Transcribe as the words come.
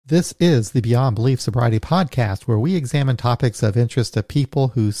This is the Beyond Belief Sobriety Podcast, where we examine topics of interest to people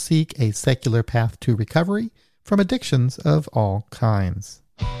who seek a secular path to recovery from addictions of all kinds.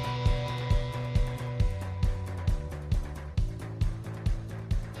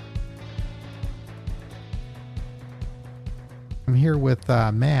 I'm here with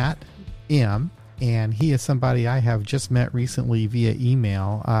Matt M., and he is somebody I have just met recently via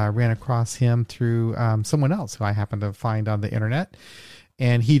email. I ran across him through someone else who I happened to find on the internet.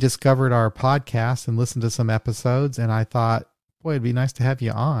 And he discovered our podcast and listened to some episodes. And I thought, boy, it'd be nice to have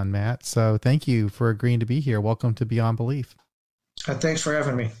you on, Matt. So thank you for agreeing to be here. Welcome to Beyond Belief. Thanks for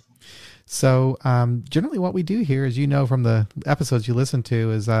having me. So generally what we do here, as you know from the episodes you listen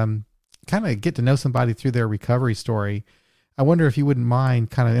to, is kind of get to know somebody through their recovery story. I wonder if you wouldn't mind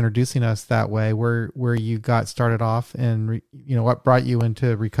kind of introducing us that way, where you got started off and, what brought you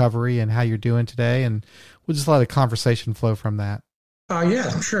into recovery and how you're doing today. And we'll just let a conversation flow from that.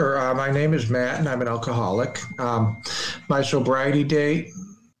 Yeah, sure. My name is Matt, and I'm an alcoholic. My sobriety date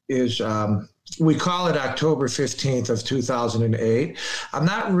is, we call it October 15th of 2008. I'm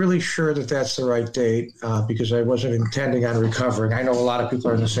not really sure that that's the right date because I wasn't intending on recovering. I know a lot of people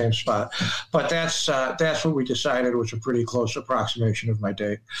are in the same spot, but that's what we decided was a pretty close approximation of my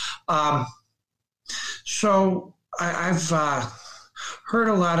date. So I've heard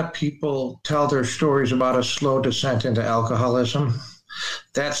a lot of people tell their stories about a slow descent into alcoholism.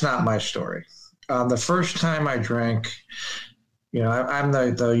 That's not my story. The first time I drank, I'm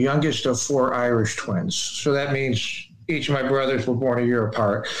the youngest of four Irish twins. So that means each of my brothers were born a year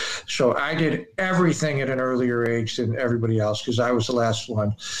apart. So I did everything at an earlier age than everybody else because I was the last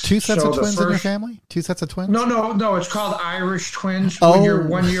one. Two sets of twins in your family? Two sets of twins? No. It's called Irish twins when you're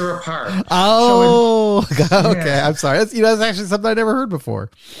 1 year apart. Oh, okay. Yeah. I'm sorry. That's actually something I never heard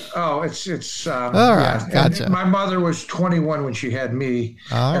before. Oh, it's all right. Yeah. Gotcha. And my mother was 21 when she had me,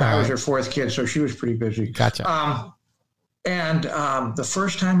 all and right. I was her fourth kid, so she was pretty busy. Gotcha. And the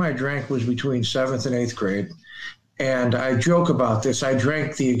first time I drank was between 7th and 8th grade. And I joke about this. I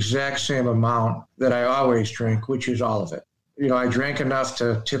drank the exact same amount that I always drink, which is all of it. I drank enough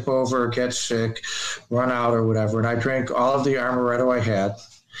to tip over, get sick, run out or whatever. And I drank all of the Amaretto I had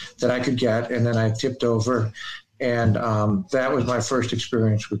that I could get. And then I tipped over. And that was my first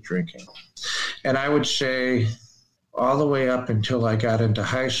experience with drinking. And I would say all the way up until I got into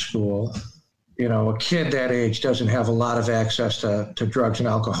high school, a kid that age doesn't have a lot of access to drugs and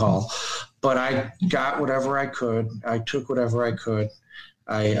alcohol. But I got whatever I could. I took whatever I could.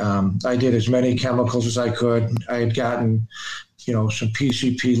 I did as many chemicals as I could. I had gotten, some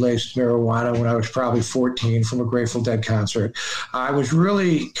PCP-laced marijuana when I was probably 14 from a Grateful Dead concert. I was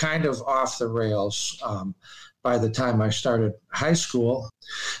really kind of off the rails by the time I started high school.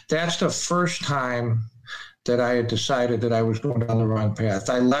 That's the first time that I had decided that I was going down the wrong path.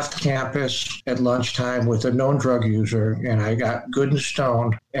 I left campus at lunchtime with a known drug user, and I got good and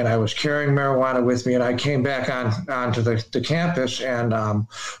stoned, and I was carrying marijuana with me, and I came back onto the campus, and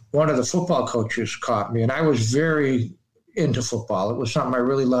one of the football coaches caught me, and I was very into football. It was something I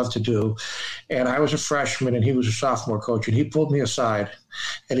really loved to do, and I was a freshman, and he was a sophomore coach, and he pulled me aside,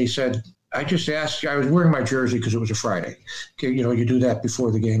 and he said, I just asked, I was wearing my jersey because it was a Friday. Okay, you do that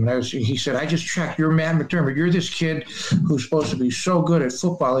before the game. And he said, I just checked. You're Matt McDermott. You're this kid who's supposed to be so good at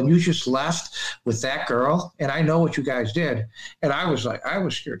football, and you just left with that girl. And I know what you guys did. And I was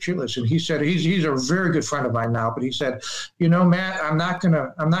scared shitless. And he said, he's a very good friend of mine now. But he said, Matt, I'm not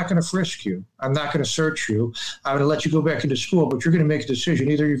gonna frisk you. I'm not gonna search you. I'm gonna let you go back into school. But you're gonna make a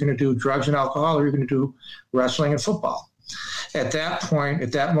decision. Either you're gonna do drugs and alcohol, or you're gonna do wrestling and football. At that point,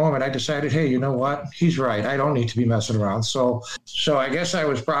 at that moment, I decided, hey, you know what? He's right. I don't need to be messing around. So I guess I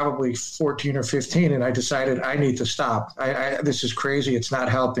was probably 14 or 15, and I decided I need to stop. This is crazy. It's not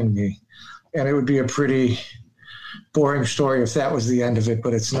helping me. And it would be a pretty boring story if that was the end of it,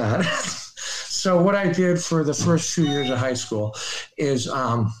 but it's not. So what I did for the first few years of high school is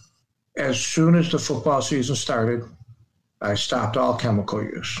as soon as the football season started, I stopped all chemical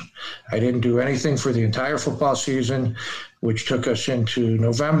use. I didn't do anything for the entire football season, which took us into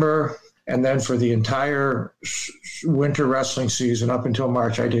November. And then for the entire winter wrestling season up until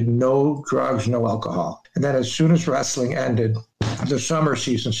March, I did no drugs, no alcohol. And then as soon as wrestling ended, the summer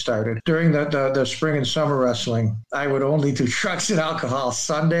season started. During the spring and summer wrestling, I would only do drugs and alcohol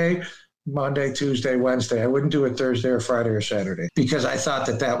Sunday, Monday, Tuesday, Wednesday. I wouldn't do it Thursday or Friday or Saturday because I thought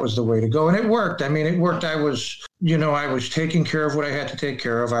that was the way to go. And it worked. I mean, it worked. I was taking care of what I had to take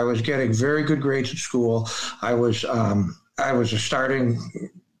care of. I was getting very good grades at school. I was a starting,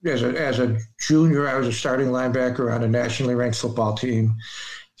 as a junior, I was a starting linebacker on a nationally ranked football team.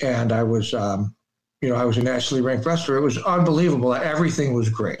 And I was I was a nationally ranked wrestler. It was unbelievable. Everything was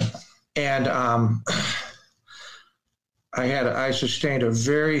great. And I sustained a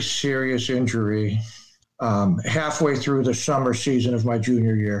very serious injury halfway through the summer season of my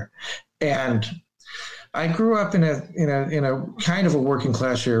junior year. And I grew up in a kind of a working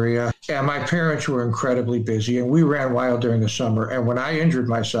class area, and my parents were incredibly busy, and we ran wild during the summer. And when I injured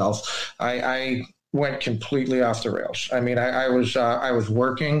myself, I went completely off the rails. I mean, I was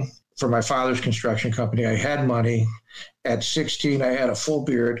working for my father's construction company. I had money. At 16, I had a full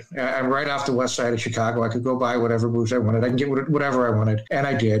beard. I'm right off the west side of Chicago. I could go buy whatever booze I wanted. I can get whatever I wanted. And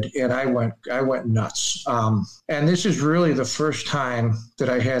I did. And I went nuts. And this is really the first time that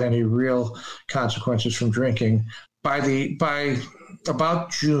I had any real consequences from drinking. By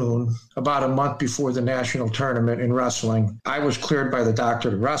about June, about a month before the national tournament in wrestling, I was cleared by the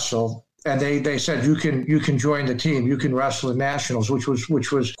doctor to wrestle. And they said, you can join the team. You can wrestle in nationals, which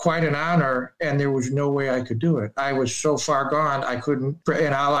was quite an honor. And there was no way I could do it. I was so far gone, I couldn't.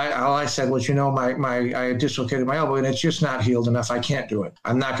 And all I said was, I had dislocated my elbow, and it's just not healed enough. I can't do it.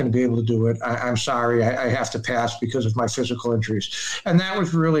 I'm not going to be able to do it. I'm sorry. I have to pass because of my physical injuries. And that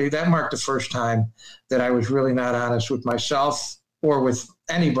marked the first time that I was really not honest with myself or with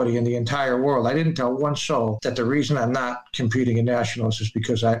anybody in the entire world. I didn't tell one soul that the reason I'm not competing in nationals is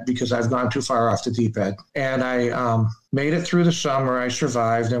because I've gone too far off the deep end. And I made it through the summer. I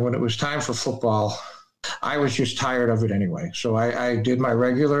survived. And when it was time for football, I was just tired of it anyway. So I did my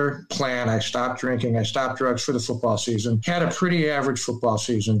regular plan. I stopped drinking. I stopped drugs for the football season. Had a pretty average football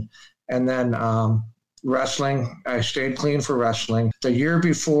season. And then wrestling, I stayed clean for wrestling. The year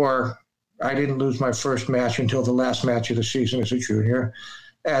before, I didn't lose my first match until the last match of the season as a junior.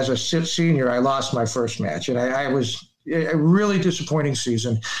 As a senior, I lost my first match, and I was a really disappointing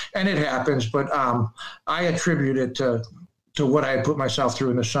season, and it happens, but I attribute it to what I had put myself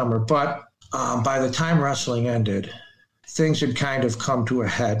through in the summer. But by the time wrestling ended, things had kind of come to a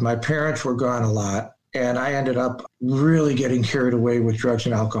head. My parents were gone a lot, and I ended up really getting carried away with drugs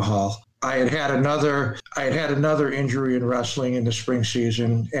and alcohol. I had another injury in wrestling in the spring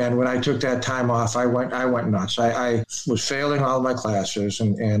season, and when I took that time off, I went nuts. I was failing all my classes,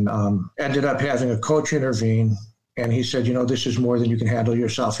 and ended up having a coach intervene, and he said, this is more than you can handle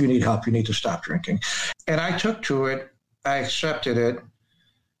yourself. You need help. You need to stop drinking. And I took to it. I accepted it.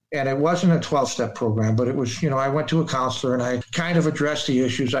 And it wasn't a 12-step program, but it was, I went to a counselor and I kind of addressed the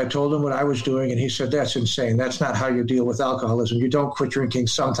issues. I told him what I was doing, and he said, that's insane. That's not how you deal with alcoholism. You don't quit drinking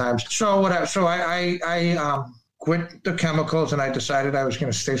sometimes. So I quit the chemicals, and I decided I was going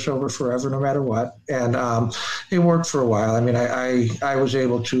to stay sober forever no matter what. And it worked for a while. I mean, I was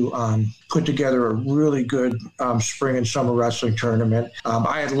able to put together a really good spring and summer wrestling tournament.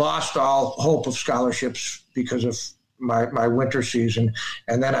 I had lost all hope of scholarships because of my winter season,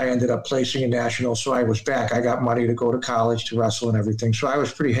 and then I ended up placing in nationals, so I was back. I got money to go to college to wrestle and everything, so I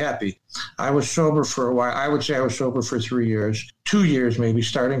was pretty happy. I was sober for a while. I would say I was sober for 3 years, 2 years maybe,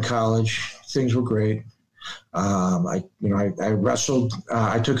 starting college. Things were great. I wrestled.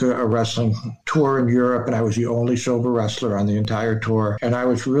 I took a wrestling tour in Europe, and I was the only sober wrestler on the entire tour, and I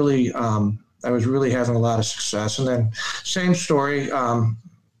was really having a lot of success. And then same story.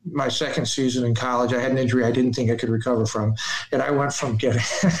 My second season in college, I had an injury I didn't think I could recover from. And I went from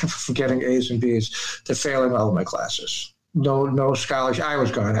getting A's and B's to failing all of my classes. No scholarship. I was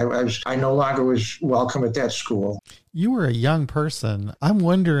gone. I no longer was welcome at that school. You were a young person. I'm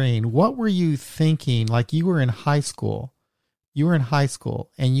wondering, what were you thinking? Like, you were in high school.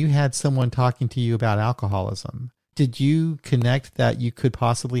 And you had someone talking to you about alcoholism. Did you connect that you could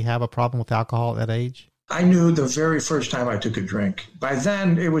possibly have a problem with alcohol at that age? I knew the very first time I took a drink. By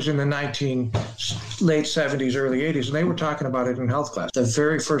then, it was in the late 70s, early 80s, and they were talking about it in health class. The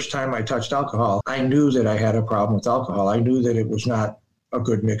very first time I touched alcohol, I knew that I had a problem with alcohol. I knew that it was not a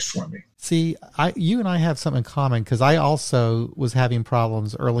good mix for me. See, you and I have something in common, because I also was having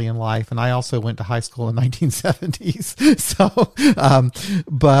problems early in life, and I also went to high school in the 1970s. So,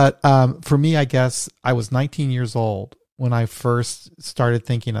 for me, I guess I was 19 years old when I first started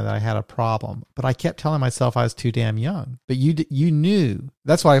thinking that I had a problem, but I kept telling myself I was too damn young. But you knew.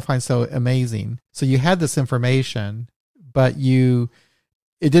 That's what I find so amazing. So you had this information, but it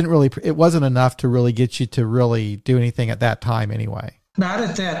wasn't enough to really get you to really do anything at that time anyway. Not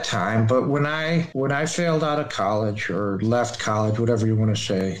at that time, but when I failed out of college or left college, whatever you want to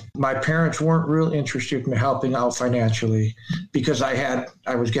say, my parents weren't real interested in helping out financially because I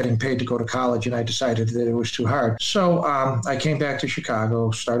was getting paid to go to college, and I decided that it was too hard. So I came back to Chicago,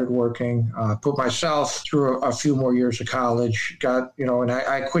 started working, put myself through a few more years of college, and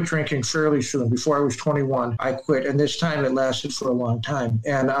I quit drinking fairly soon. Before I was 21, I quit, and this time it lasted for a long time.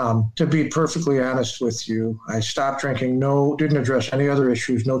 And to be perfectly honest with you, I stopped drinking. Didn't address any other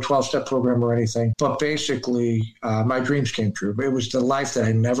issues, no 12-step program or anything. But basically, my dreams came true. It was the life that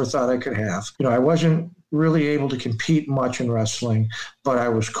I never thought I could have. I wasn't really able to compete much in wrestling, but I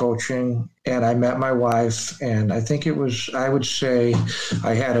was coaching, and I met my wife, and I think I would say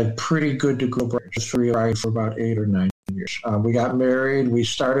I had a pretty good degree for about 8 or 9 years. We got married, we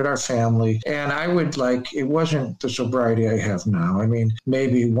started our family, and it wasn't the sobriety I have now. I mean,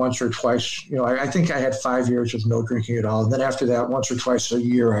 maybe once or twice, I think I had 5 years of no drinking at all. And then after that, once or twice a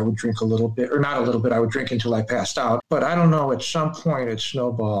year, I would drink a little bit, or not a little bit, I would drink until I passed out. But I don't know, at some point it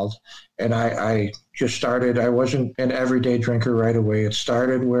snowballed. And I just started, I wasn't an everyday drinker right away. It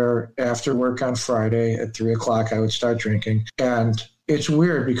started where after work on Friday at 3:00, I would start drinking. And it's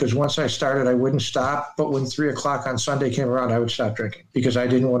weird because once I started, I wouldn't stop. But when 3:00 on Sunday came around, I would stop drinking because I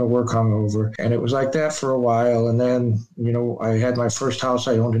didn't want to work hungover. And it was like that for a while. And then, I had my first house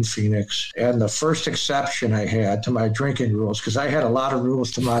I owned in Phoenix. And the first exception I had to my drinking rules, because I had a lot of rules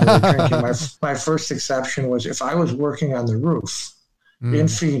to moderate drinking, my first exception was if I was working on the roof in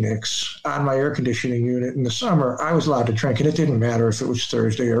Phoenix on my air conditioning unit in the summer, I was allowed to drink. And it didn't matter if it was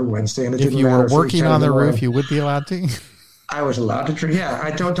Thursday or Wednesday. And if you were working on the roof, you would be allowed to? I was allowed to drink. Yeah,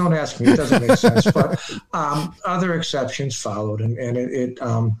 I don't ask me. It doesn't make sense. But other exceptions followed, and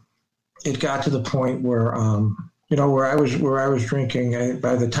it got to the point where where I was drinking.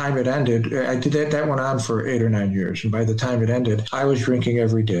 By the time it ended, that went on for 8 or 9 years, and by the time it ended, I was drinking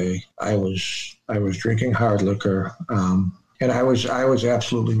every day. I was drinking hard liquor. And I was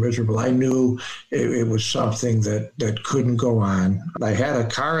absolutely miserable. I knew it was something that couldn't go on. I had a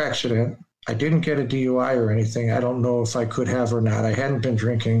car accident. I didn't get a DUI or anything. I don't know if I could have or not. I hadn't been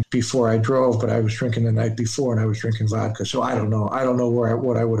drinking before I drove, but I was drinking the night before, and I was drinking vodka. So I don't know. I don't know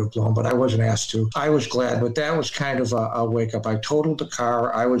what I would have blown, but I wasn't asked to. I was glad, but that was kind of a wake up. I totaled the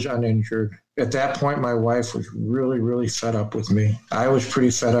car. I was uninjured. At that point, my wife was really, really fed up with me. I was pretty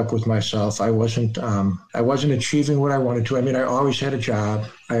fed up with myself. I wasn't achieving what I wanted to. I mean, I always had a job.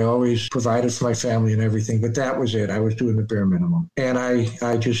 I always provided for my family and everything, but that was it. I was doing the bare minimum. And I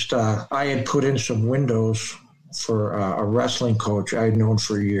had put in some windows for a wrestling coach I had known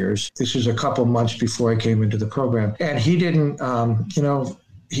for years. This is a couple months before I came into the program. And he didn't,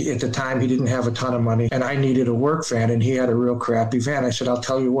 at the time, he didn't have a ton of money, and I needed a work van, and he had a real crappy van. I said, I'll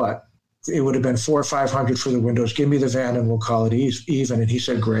tell you what. It would have been $400 or $500 for the windows. Give me the van and we'll call it even. And he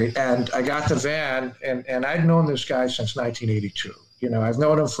said, great. And I got the van, and I'd known this guy since 1982. I've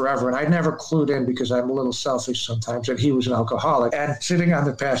known him forever, and I'd never clued in because I'm a little selfish sometimes that he was an alcoholic. And sitting on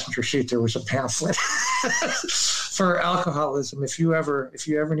the passenger seat, there was a pamphlet for alcoholism. If you ever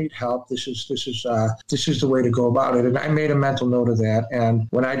need help, this is the way to go about it. And I made a mental note of that. And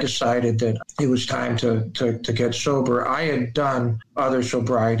when I decided that it was time to get sober, I had done other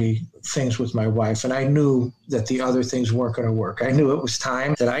sobriety things with my wife, and I knew that the other things weren't going to work. I knew it was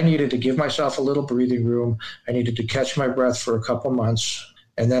time that I needed to give myself a little breathing room. I needed to catch my breath for a couple months,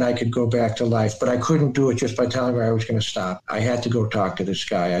 and then I could go back to life. But I couldn't do it just by telling her I was going to stop. I had to go talk to this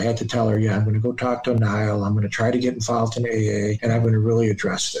guy. I had to tell her, I'm going to go talk to Niall. I'm going to try to get involved in AA, and I'm going to really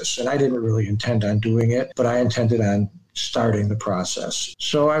address this. And I didn't really intend on doing it, but I intended on starting the process.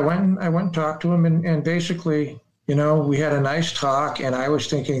 So I went and talked to him, and basically, we had a nice talk, and I was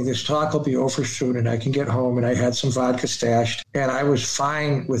thinking this talk will be over soon and I can get home, and I had some vodka stashed, and I was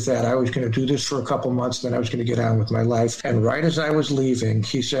fine with that. I was going to do this for a couple months, then I was going to get on with my life. And right as I was leaving,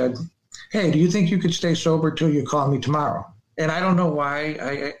 he said, hey, do you think you could stay sober till you call me tomorrow? And I don't know why.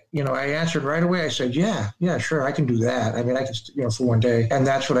 I answered right away. I said, yeah, sure, I can do that. I mean, I can, for one day. And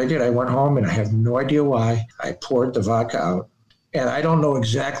that's what I did. I went home, and I have no idea why. I poured the vodka out. And I don't know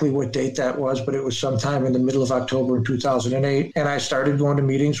exactly what date that was, but it was sometime in the middle of October in 2008. And I started going to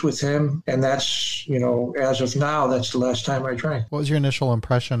meetings with him. And that's, as of now, that's the last time I drank. What was your initial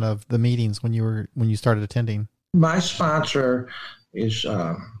impression of the meetings when you started attending? My sponsor is,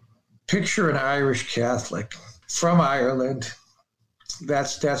 picture an Irish Catholic from Ireland.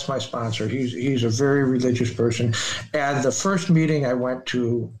 That's my sponsor. He's a very religious person. And the first meeting I went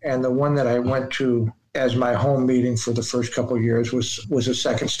to, and the one that I went to as my home meeting for the first couple of years, was a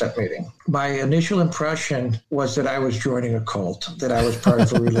second step meeting. My initial impression was that I was joining a cult, that I was part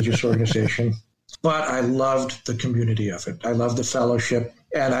of a religious organization. but I loved the community of it. I loved the fellowship.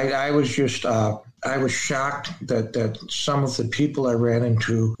 And I was just, I was shocked that some of the people I ran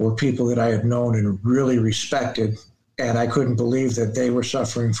into were people that I had known and really respected. And I couldn't believe that they were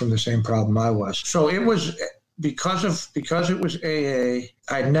suffering from the same problem I was. So it was because it was AA,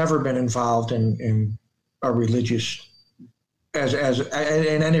 I'd never been involved in a religious as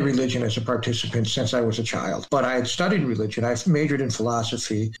in any religion as a participant since I was a child. But I had studied religion. I majored in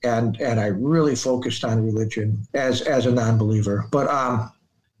philosophy, and I really focused on religion as a non-believer. But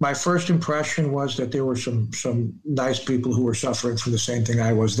my first impression was that there were some nice people who were suffering from the same thing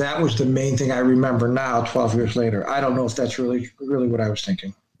I was. That was the main thing I remember now, 12 years later. I don't know if that's really what I was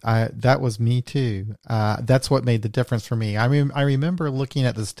thinking. That was me too. That's what made the difference for me. I remember looking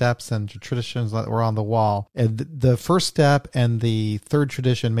at the steps and traditions that were on the wall. And the first step and the third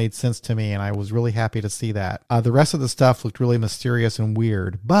tradition made sense to me, and I was really happy to see that. The rest of the stuff looked really mysterious and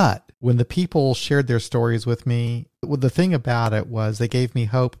weird. But when the people shared their stories with me, the thing about it was they gave me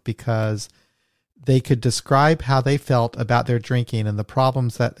hope because they could describe how they felt about their drinking and the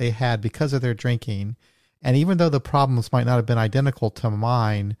problems that they had because of their drinking. And even though the problems might not have been identical to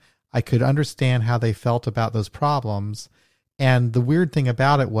mine, I could understand how they felt about those problems. And the weird thing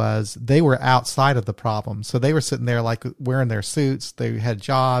about it was they were outside of the problem. So they were sitting there like wearing their suits. They had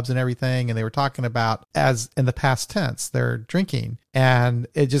jobs and everything. And they were talking about, as in the past tense, they're drinking. And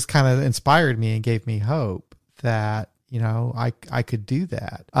it just kind of inspired me and gave me hope that, you know, I could do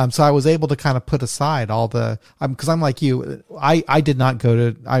that. So I was able to kind of put aside all the, because I'm like you, I did not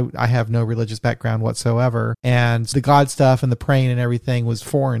go to, I have no religious background whatsoever. And the God stuff and the praying and everything was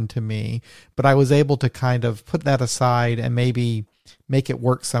foreign to me, but I was able to kind of put that aside and maybe make it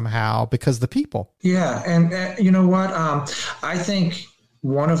work somehow because the people. Yeah. And you know what? I think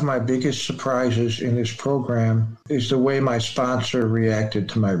one of my biggest surprises in this program is the way my sponsor reacted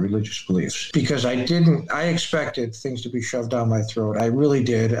to my religious beliefs, because I expected things to be shoved down my throat. I really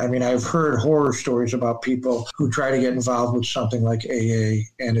did. I mean, I've heard horror stories about people who try to get involved with something like AA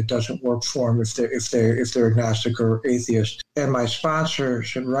and it doesn't work for them if they're agnostic or atheist. And my sponsor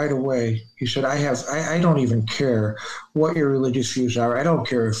said right away, he said, I don't even care what your religious views are. I don't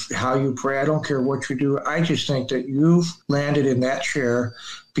care how you pray. I don't care what you do. I just think that you've landed in that chair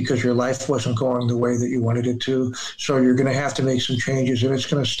because your life wasn't going the way that you wanted it to. So you're going to have to make some changes. And it's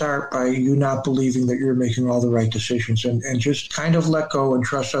going to start by you not believing that you're making all the right decisions and just kind of let go and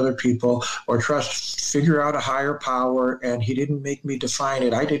trust other people or figure out a higher power. And he didn't make me define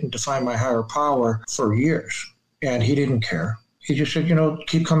it. I didn't define my higher power for years. And he didn't care. He just said,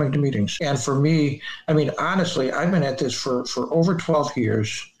 keep coming to meetings. And for me, I mean, honestly, I've been at this for over 12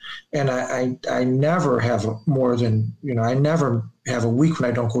 years. And I never have more than, I never have a week when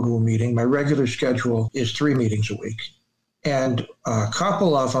I don't go to a meeting. My regular schedule is 3 meetings a week. And a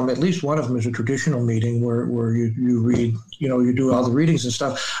couple of them, at least one of them is a traditional meeting where you read, you do all the readings and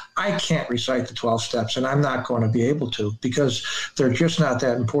stuff. I can't recite the 12 steps, and I'm not going to be able to because they're just not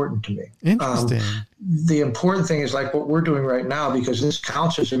that important to me. Interesting. The important thing is like what we're doing right now, because this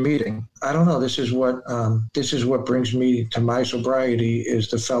counts as a meeting. I don't know. This is what brings me to my sobriety is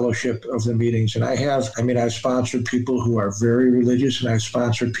the fellowship of the meetings. And I've sponsored people who are very religious, and I've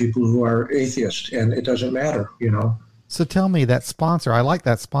sponsored people who are atheist, and it doesn't matter, So tell me, that sponsor, I like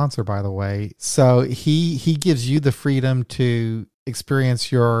that sponsor, by the way. So he gives you the freedom to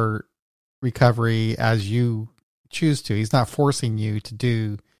experience your recovery as you choose to. He's not forcing you to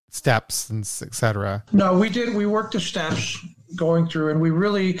do steps and et cetera. No, we worked the steps going through, and we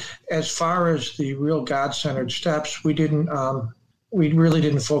really, as far as the real God-centered steps, we really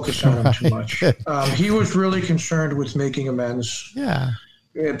didn't focus on them too much. He was really concerned with making amends. Yeah.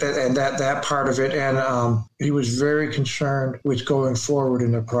 And that part of it, and he was very concerned with going forward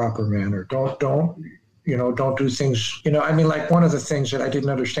in a proper manner. Don't do things. Like one of the things that I didn't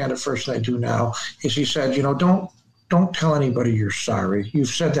understand at first, and I do now, is he said, don't tell anybody you're sorry. You've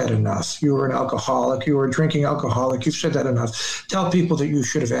said that enough. You were an alcoholic. You were a drinking alcoholic. You've said that enough. Tell people that you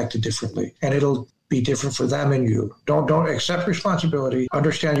should have acted differently, and it'll be different for them and you. Don't accept responsibility.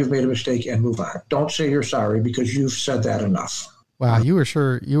 Understand you've made a mistake and move on. Don't say you're sorry because you've said that enough. Wow, you were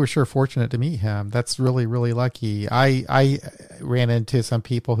sure fortunate to meet him. That's really, really lucky. I ran into some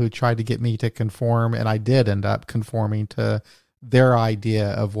people who tried to get me to conform, and I did end up conforming to their idea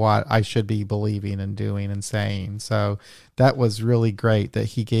of what I should be believing and doing and saying. So that was really great that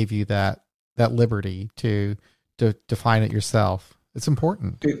he gave you that liberty to define it yourself. It's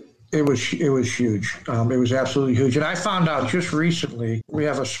important. It was huge. It was absolutely huge. And I found out just recently, we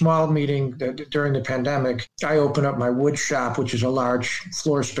have a small meeting that during the pandemic, I opened up my wood shop, which is a large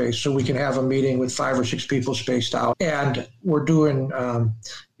floor space, so we can have a meeting with 5 or 6 people spaced out. And we're doing,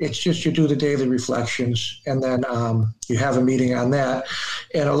 it's just you do the daily reflections, and then you have a meeting on that.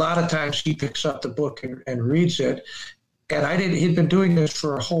 And a lot of times he picks up the book and reads it. And he'd been doing this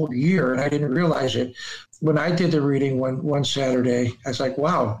for a whole year, and I didn't realize it. When I did the reading one Saturday, I was like,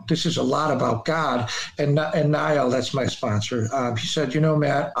 wow, this is a lot about God. And Niall, that's my sponsor, he said,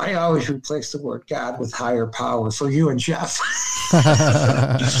 Matt, I always replace the word God with higher power for you and Jeff.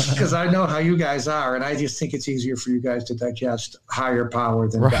 Because I know how you guys are, and I just think it's easier for you guys to digest higher power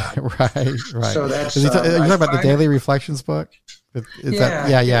than God. Right. So that's... you talking about the Daily Reflections book?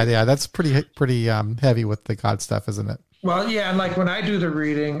 Yeah. That's pretty heavy with the God stuff, isn't it? Well, yeah, and like when I do the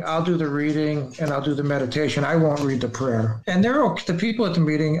reading, I'll do the reading and I'll do the meditation. I won't read the prayer. And the people at the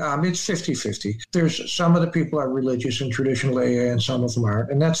meeting, it's 50-50. There's some of the people are religious and traditional AA and some of them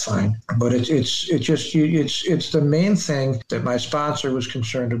aren't, and that's fine. But it's the main thing that my sponsor was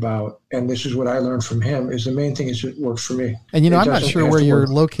concerned about, and this is what I learned from him, is the main thing is it works for me. And I'm not sure where you're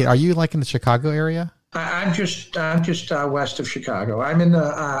located. Are you like in the Chicago area? I'm just west of Chicago. I'm in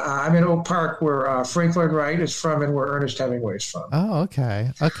Oak Park, where Frank Lloyd Wright is from, and where Ernest Hemingway is from. Oh,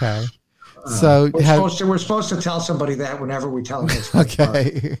 okay. So we're supposed to tell somebody that whenever we tell them.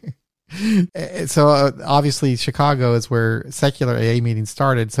 Okay. So obviously Chicago is where secular AA meetings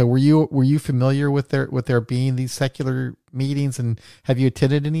started. So were you familiar with there being these secular meetings, and have you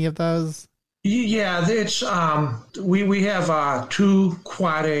attended any of those? Yeah, it's we have 2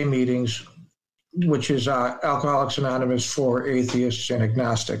 Quad A meetings, which is Alcoholics Anonymous for atheists and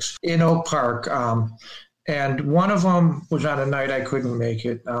agnostics in Oak Park. And one of them was on a night I couldn't make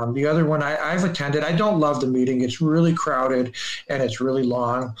it. The other one I've attended. I don't love the meeting. It's really crowded and it's really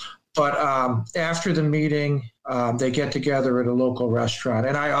long. But after the meeting, they get together at a local restaurant.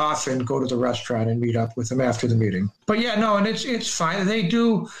 And I often go to the restaurant and meet up with them after the meeting. But yeah, no, and it's fine. They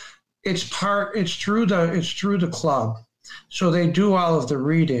do, it's through the club. So they do all of the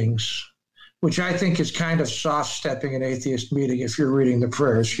readings, which I think is kind of soft-stepping an atheist meeting if you're reading the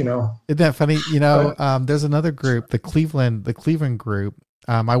prayers, Isn't that funny? There's another group, the Cleveland group.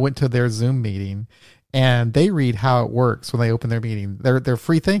 I went to their Zoom meeting, and they read how it works when they open their meeting. They're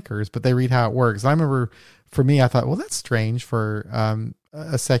free thinkers, but they read how it works. And I remember, for me, I thought, well, that's strange for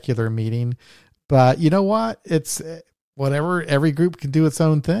a secular meeting. But you know what? It's whatever. Every group can do its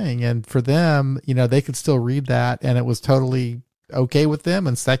own thing. And for them, they could still read that, and it was totally okay with them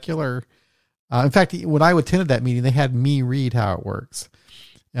and secular. In fact, when I attended that meeting, they had me read how it works.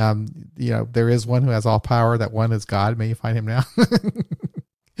 There is one who has all power. That one is God. May you find him now.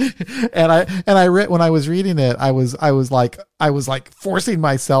 and I read, when I was reading it, I was like forcing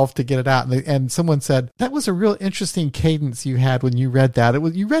myself to get it out. And someone said, that was a real interesting cadence you had when you read that.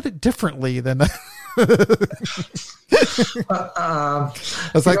 You read it differently than. I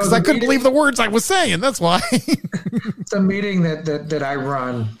was like, because I couldn't believe the words I was saying. That's why. The meeting that I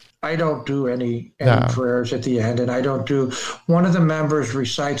run, I don't do any prayers at the end, and I don't do. One of the members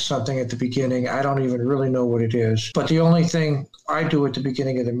recites something at the beginning. I don't even really know what it is. But the only thing I do at the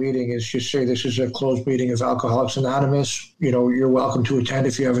beginning of the meeting is just say, this is a closed meeting of Alcoholics Anonymous. You're welcome to attend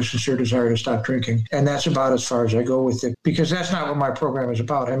if you have a sincere desire to stop drinking. And that's about as far as I go with it, because that's not what my program is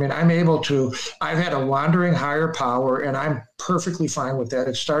about. I mean, I've had a wandering higher power, and I'm perfectly fine with that.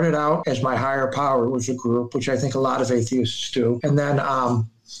 It started out as my higher power was a group, which I think a lot of atheists do. And then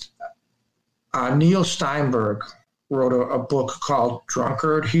Neil Steinberg wrote a book called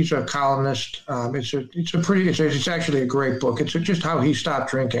Drunkard. He's a columnist. It's actually a great book. It's just how he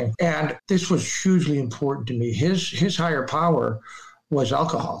stopped drinking. And this was hugely important to me. His higher power was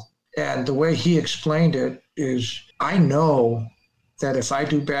alcohol. And the way he explained it is, I know that if I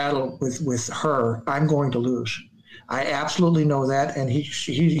do battle with her, I'm going to lose. I absolutely know that. And he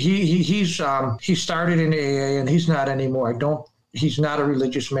started in AA, and he's not anymore. He's not a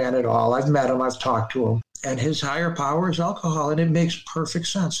religious man at all. I've met him. I've talked to him. And his higher power is alcohol. And it makes perfect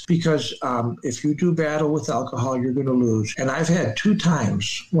sense, because if you do battle with alcohol, you're going to lose. And I've had 2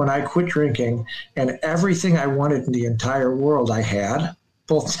 times when I quit drinking, and everything I wanted in the entire world I had.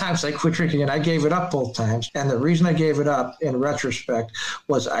 Both times I quit drinking, and I gave it up both times. And the reason I gave it up, in retrospect,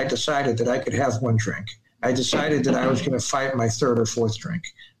 was I decided that I could have 1 drink. I decided that I was going to fight my 3rd or 4th drink,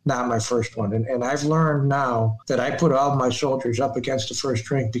 not my first one. And I've learned now that I put all my soldiers up against the first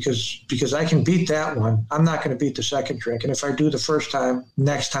drink, because I can beat that one. I'm not going to beat the second drink. And if I do the first time,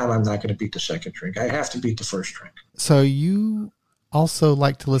 next time I'm not going to beat the second drink. I have to beat the first drink. So you also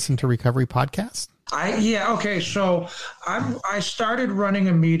like to listen to recovery podcasts? Okay. So I started running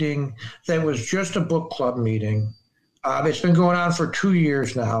a meeting that was just a book club meeting. It's been going on for 2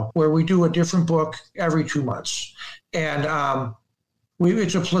 years now, where we do a different book every 2 months. And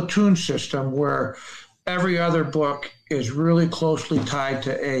it's a platoon system where every other book is really closely tied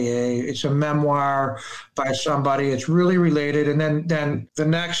to AA. It's a memoir by somebody. It's really related. And then the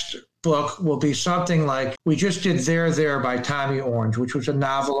next book will be something like, we just did There by Tommy Orange, which was a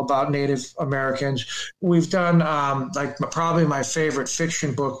novel about Native Americans. We've done probably my favorite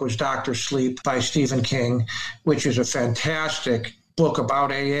fiction book was Dr. Sleep by Stephen King, which is a fantastic book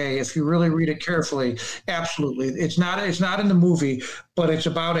about AA. If you really read it carefully, absolutely. It's not in the movie, but it's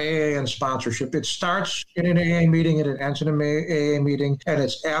about AA and sponsorship. It starts in an AA meeting and it ends in an AA meeting, and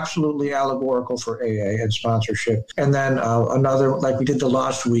it's absolutely allegorical for AA and sponsorship. And then another, like we did The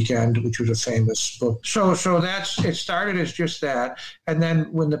Lost Weekend, which was a famous book. So it started as just that. And then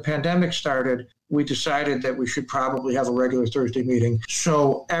when the pandemic started, we decided that we should probably have a regular Thursday meeting.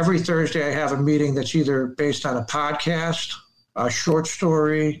 So every Thursday I have a meeting that's either based on a podcast, a short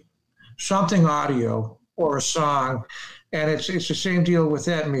story, something audio, or a song. And it's the same deal with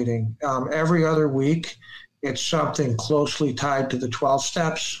that meeting. Every other week, it's something closely tied to the 12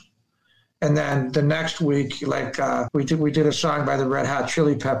 steps. And then the next week, we did a song by the Red Hot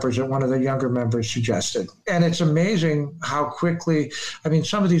Chili Peppers that one of the younger members suggested. And it's amazing how quickly,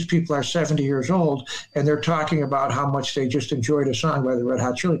 some of these people are 70 years old and they're talking about how much they just enjoyed a song by the Red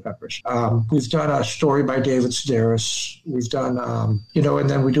Hot Chili Peppers. We've done a story by David Sedaris. We've done, and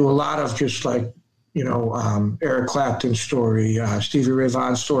then we do a lot of just Eric Clapton's story, Stevie Ray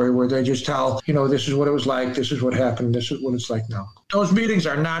Vaughan's story, where they just tell, this is what it was like, this is what happened, this is what it's like now. Those meetings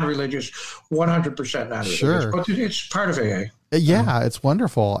are non-religious, 100% non-religious, sure. But it's part of AA. Yeah, it's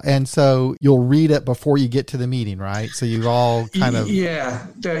wonderful. And so you'll read it before you get to the meeting, right? So you all kind of... Yeah.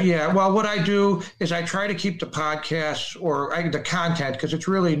 Well, what I do is I try to keep the podcasts or the content, because it's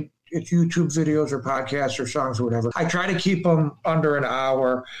YouTube videos or podcasts or songs or whatever. I try to keep them under an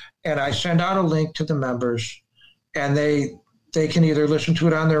hour, and I send out a link to the members, and they can either listen to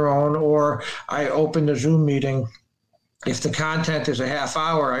it on their own, or I open the Zoom meeting. If the content is a half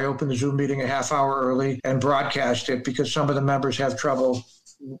hour, I open the Zoom meeting a half hour early and broadcast it, because some of the members have trouble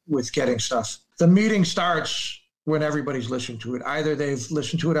with getting stuff. The meeting starts when everybody's listened to it. Either they've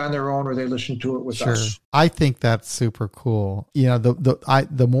listened to it on their own or they listen to it with us. I think that's super cool.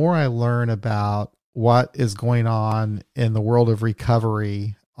 The more I learn about what is going on in the world of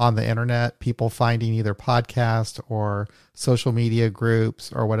recovery on the internet, people finding either podcasts or social media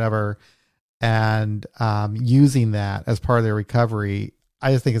groups or whatever, and using that as part of their recovery,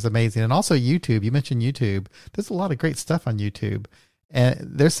 I just think it's amazing. And also YouTube, you mentioned YouTube. There's a lot of great stuff on YouTube. And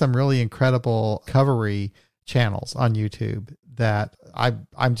there's some really incredible recovery channels on YouTube that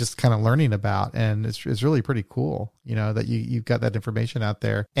I'm just kind of learning about. And it's really pretty cool, that you've got that information out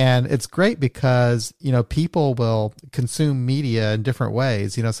there. And it's great because, people will consume media in different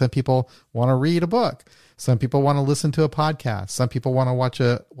ways. Some people want to read a book. Some people want to listen to a podcast. Some people want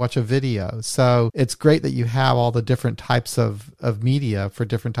to watch a video. So it's great that you have all the different types of media for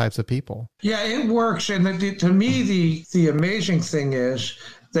different types of people. Yeah, it works. And to me, the amazing thing is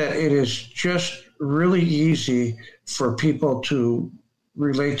that it is just really easy for people to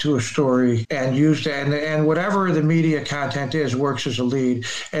relate to a story and use that. And whatever the media content is works as a lead.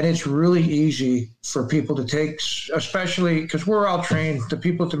 And it's really easy for people to take, especially because we're all trained, the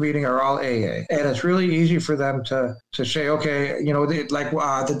people at the meeting are all AA. And it's really easy for them to say, okay,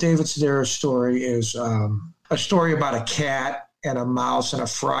 the David Sedaris story is a story about a cat and a mouse and a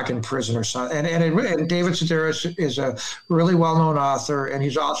frog in prison or something. And David Sedaris is a really well-known author, and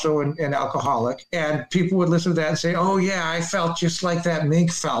he's also an alcoholic. And people would listen to that and say, oh, yeah, I felt just like that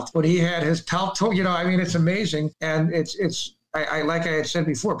mink felt when he had his pelt. It's amazing. And it's like I had said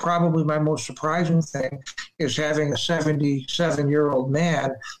before, probably my most surprising thing is having a 77-year-old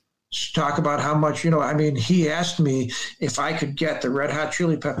man talk about how much, he asked me if I could get the Red Hot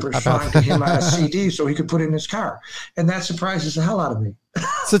Chili Peppers song to him on a CD so he could put it in his car. And that surprises the hell out of me.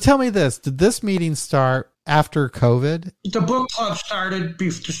 So tell me this, did this meeting start after COVID? The book club started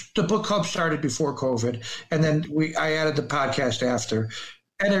before COVID. And then I added the podcast after.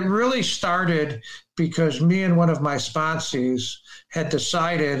 And it really started because me and one of my sponsees had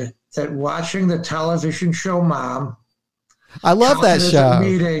decided that watching the television show Mom I love that counted as show. a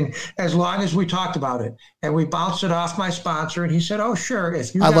meeting as long as we talked about it. And we bounced it off my sponsor, and he said, "Oh, sure.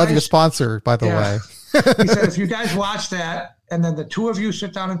 If you I guys, love your sponsor, by the way. He said, if you guys watch that, and then the two of you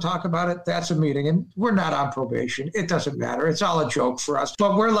sit down and talk about it, that's a meeting. And we're not on probation. It doesn't matter. It's all a joke for us.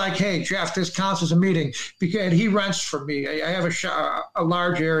 But we're like, hey, Jeff, this counts as a meeting because he rents for me. I have a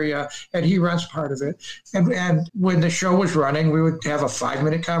large area, and he rents part of it. And when the show was running, we would have a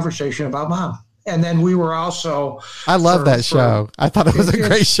 5-minute conversation about Mom. And then we were also. I love that show. I thought it was a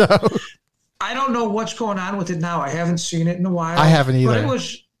great show. I don't know what's going on with it now. I haven't seen it in a while. I haven't either.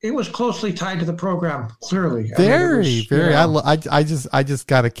 But it was closely tied to the program, clearly. Very. I just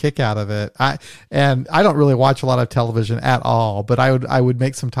got a kick out of it. I don't really watch a lot of television at all, but I would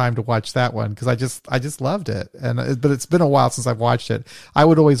make some time to watch that one because I just loved it. But it's been a while since I've watched it. I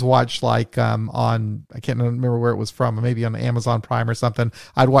would always watch like on, I can't remember where it was from, maybe on Amazon Prime or something.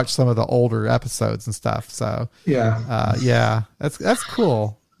 I'd watch some of the older episodes and stuff. So yeah, that's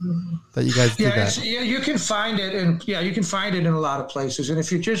cool. That you guys do that. You can find it, and you can find it in a lot of places. And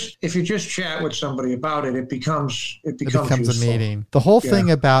if you just chat with somebody about it, it becomes a meeting. The whole thing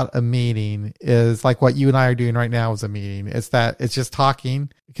about a meeting is like what you and I are doing right now is a meeting. It's that it's just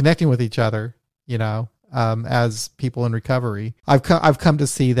talking, connecting with each other. As people in recovery, I've come to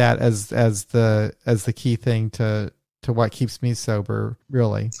see that as the key thing to what keeps me sober.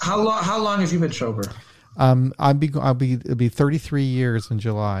 Really. How long have you been sober? It'll be 33 years in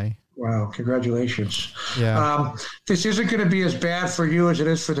July. Wow, congratulations. Yeah. This isn't going to be as bad for you as it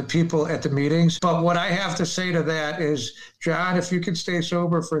is for the people at the meetings. But what I have to say to that is, John, if you can stay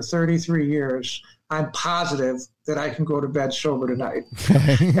sober for 33 years, I'm positive that I can go to bed sober tonight.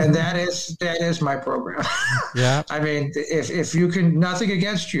 And that is my program. Yeah. I mean, if you can, nothing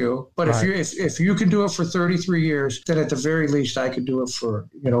against you, but if you can do it for 33 years, then at the very least I could do it for,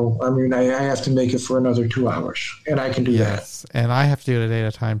 I have to make it for another 2 hours, and I can do that. Yes. And I have to do it a day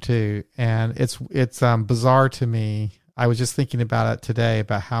at a time too. And it's bizarre to me. I was just thinking about it today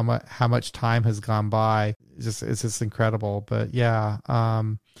about how much time has gone by. It's just incredible. But yeah,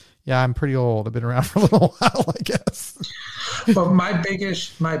 I'm pretty old. I've been around for a little while, I guess. But my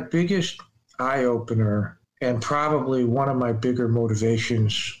biggest eye opener, and probably one of my bigger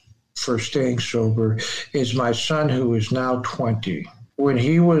motivations for staying sober, is my son, who is now 20. When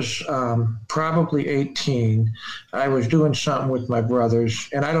he was probably 18, I was doing something with my brothers.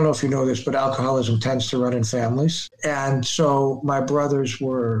 And I don't know if you know this, but alcoholism tends to run in families. And so my brothers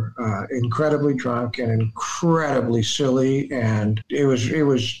were incredibly drunk and incredibly silly. And it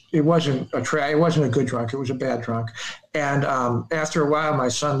wasn't a good drunk. It was a bad drunk. And after a while, my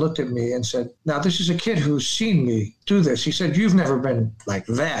son looked at me and said, now, this is a kid who's seen me do this. He said, you've never been like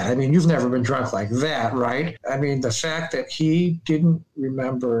that. I mean, you've never been drunk like that, right? I mean, the fact that he didn't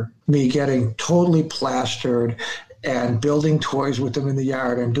remember me getting totally plastered and building toys with them in the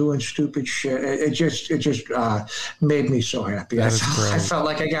yard and doing stupid shit, it just made me so happy. I felt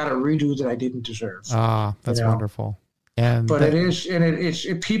like I got a redo that I didn't deserve. Ah, that's wonderful. It's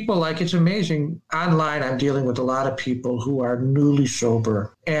people, like, it's amazing. Online, I'm dealing with a lot of people who are newly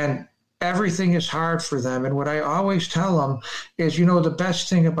sober, and everything is hard for them. And what I always tell them is, the best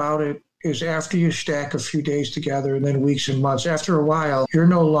thing about it is after you stack a few days together and then weeks and months, after a while, you're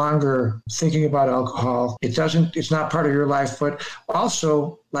no longer thinking about alcohol. It's not part of your life, but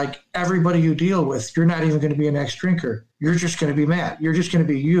also, like everybody you deal with, you're not even going to be an ex-drinker. You're just going to be Matt. You're just going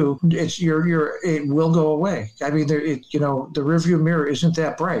to be you. It will go away. I mean, the rearview mirror isn't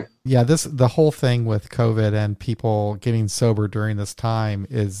that bright. Yeah, the whole thing with COVID and people getting sober during this time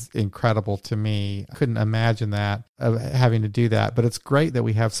is incredible to me. I couldn't imagine that, having to do that. But it's great that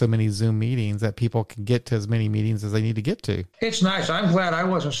we have so many Zoom meetings that people can get to as many meetings as they need to get to. It's nice. I'm glad I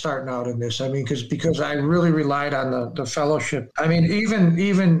wasn't starting out in this. I mean, because I really relied on the fellowship. I mean,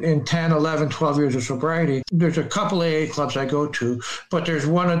 even in 10, 11, 12 years of sobriety, there's a couple AA clubs I go to, but there's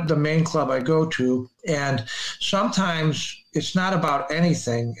the main club I go to. And sometimes it's not about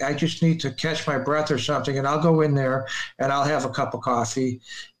anything. I just need to catch my breath or something, and I'll go in there and I'll have a cup of coffee.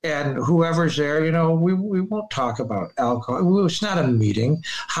 And whoever's there, we won't talk about alcohol. It's not a meeting.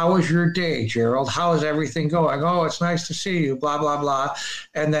 How was your day, Gerald? How is everything going? Oh, it's nice to see you, blah, blah, blah.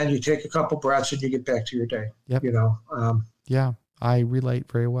 And then you take a couple breaths and you get back to your day. Yep. Yeah, I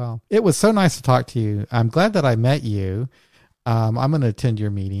relate very well. It was so nice to talk to you. I'm glad that I met you. I'm going to attend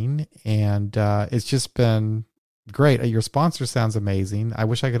your meeting, and it's just been great. Your sponsor sounds amazing. I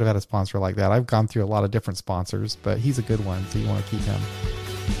wish I could have had a sponsor like that. I've gone through a lot of different sponsors, but he's a good one, so you want to keep him.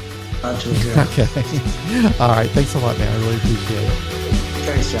 Okay. All right. Thanks a lot, man. I really appreciate it.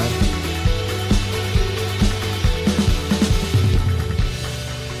 Thanks, John.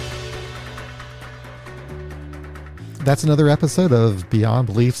 That's another episode of Beyond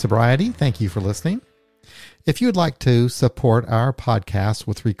Belief Sobriety. Thank you for listening. If you would like to support our podcast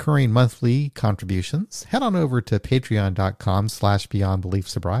with recurring monthly contributions, head on over to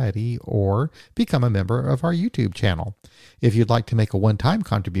patreon.com/beyondbeliefsobriety or become a member of our YouTube channel. If you'd like to make a one-time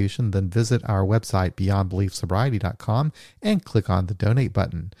contribution, then visit our website, beyondbeliefsobriety.com, and click on the donate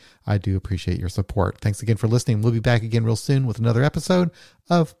button. I do appreciate your support. Thanks again for listening. We'll be back again real soon with another episode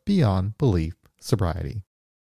of Beyond Belief Sobriety.